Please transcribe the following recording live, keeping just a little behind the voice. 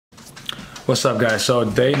What's up, guys? So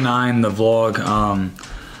day 9, the vlog.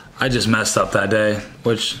 I just messed up that day,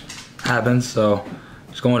 which happens. So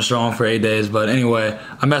it's going strong for 8 days. But anyway,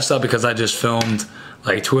 I messed up because I just filmed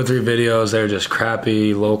like 2 or 3 videos. They were just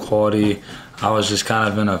crappy, low quality. I was just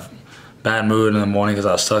kind of in a bad mood in the morning because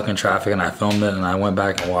I was stuck in traffic, and I filmed it and I went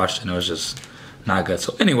back and watched it, and it was just not good.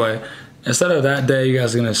 So anyway, instead of that day, you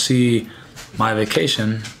guys are gonna see my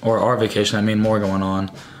vacation, or our vacation. I mean, more going on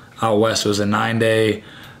out west. It was a 9-day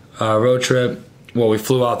road trip. Well, we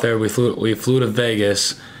flew out there. We flew to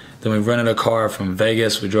Vegas. Then we rented a car from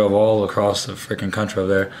Vegas. We drove all across the freaking country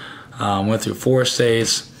over there. Went through 4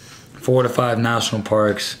 states, 4 to 5 national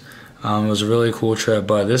parks. It was a really cool trip.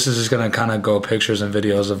 But this is just gonna kind of go pictures and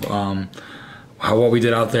videos of what we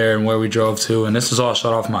did out there and where we drove to. And this is all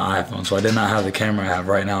shot off my iPhone, so I did not have the camera I have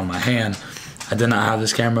right now in my hand. I did not have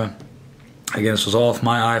this camera. Again, this was all off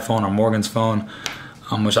my iPhone or Morgan's phone.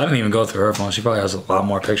 Which I didn't even go through her phone. She probably has a lot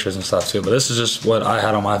more pictures and stuff too, but this is just what I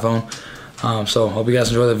had on my phone. So hope you guys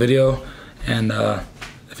enjoy the video, and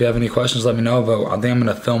if you have any questions, let me know. But I think I'm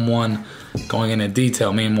gonna film one going into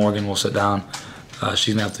detail. Me and Morgan will sit down.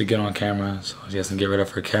 She's gonna have to get on camera, so she has to get rid of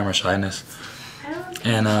her camera shyness.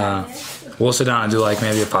 And we'll sit down and do like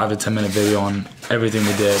maybe a 5 to 10 minute video on everything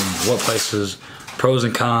we did, and what places, pros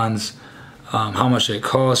and cons, how much it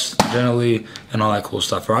costs generally, and all that cool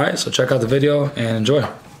stuff. All right, so check out the video and enjoy.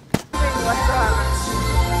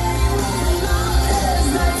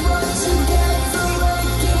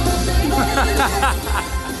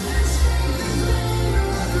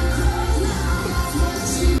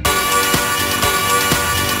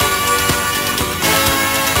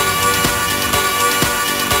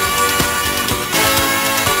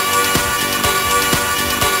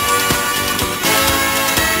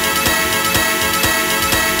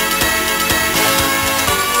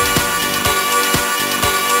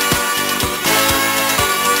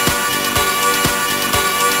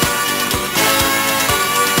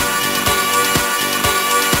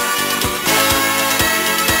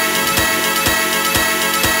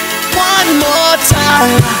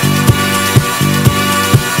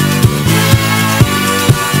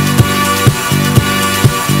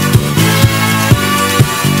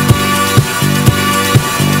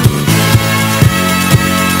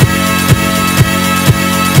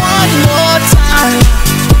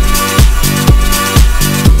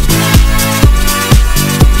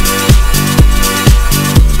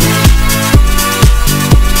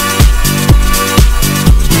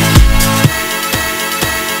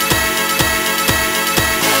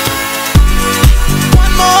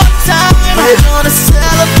 We're gonna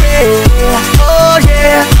celebrate, oh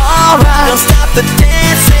yeah, alright. Don't stop the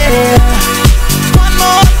dancing. One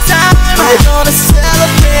more time. We're gonna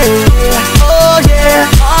celebrate, oh yeah,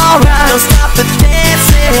 alright. Don't stop the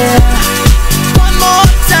dancing. One more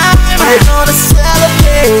time. We're gonna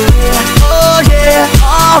celebrate, oh yeah,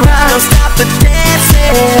 alright. Don't stop the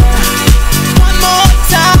dancing. One more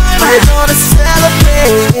time. We're gonna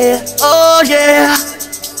celebrate, oh yeah.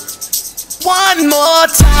 One more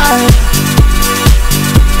time.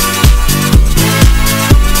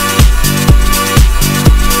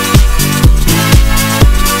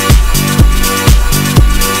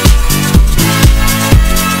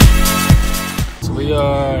 We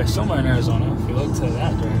are somewhere in Arizona. If you look to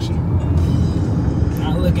that direction,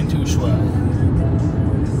 not looking too swell.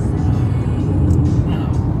 No,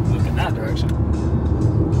 look in that direction.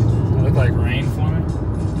 Does it look like rain for me?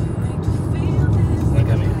 Look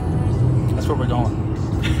at me. That's where we're going.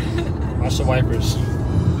 Watch the wipers.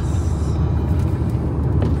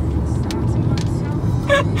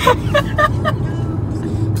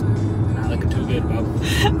 Not looking too good, bub.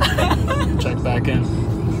 Check back in.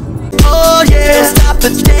 Oh yeah, stop the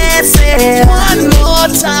dancing one more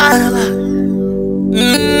time.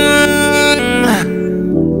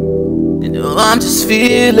 You know I'm just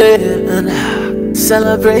feeling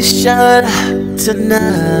celebration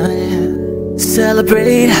tonight.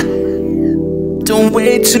 Celebrate, don't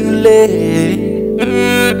wait too late.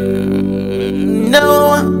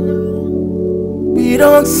 No, we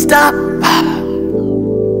don't stop.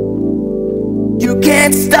 You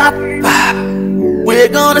can't stop. We're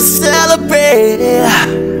gonna celebrate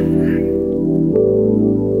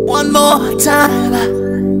one more time.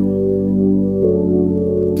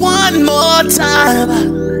 One more time.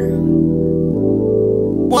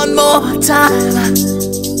 One more time.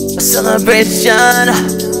 A celebration.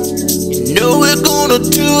 You know we're gonna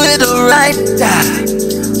do it right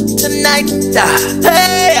tonight.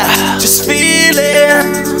 Hey, just feel it.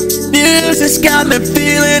 Music's got me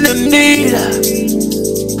feeling the need.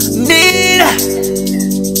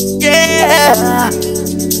 Yeah,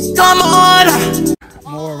 come on.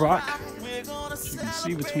 More rock.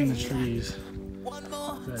 See between the trees.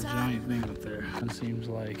 That giant thing up there. It seems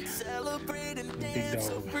like a big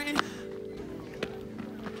dog.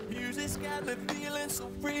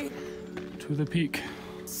 To the peak.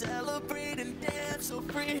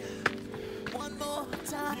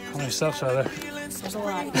 How many steps are there? There's a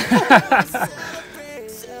lot.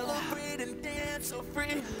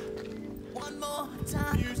 One more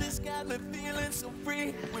time, you just got me feeling so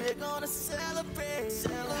free. We're gonna celebrate,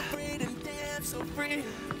 celebrate and dance so free.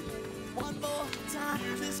 One more time,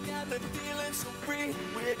 you just got me feeling so free.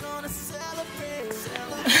 We're gonna celebrate,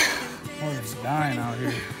 celebrate and dance so free. Dying out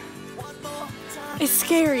here. One more time, It's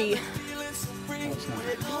scary. feeling so free.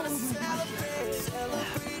 We're gonna celebrate,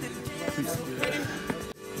 celebrate and dance so free.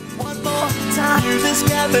 One more time, you just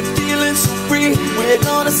got me feeling so free. We're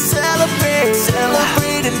gonna celebrate,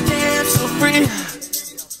 celebrate and dance so free.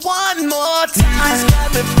 One more time, just got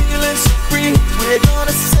me feeling so free. We're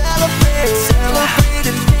gonna celebrate, celebrate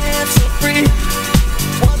and dance so free.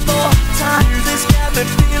 One more time, you just got me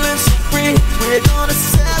feeling so free. We're gonna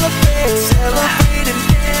celebrate, celebrate.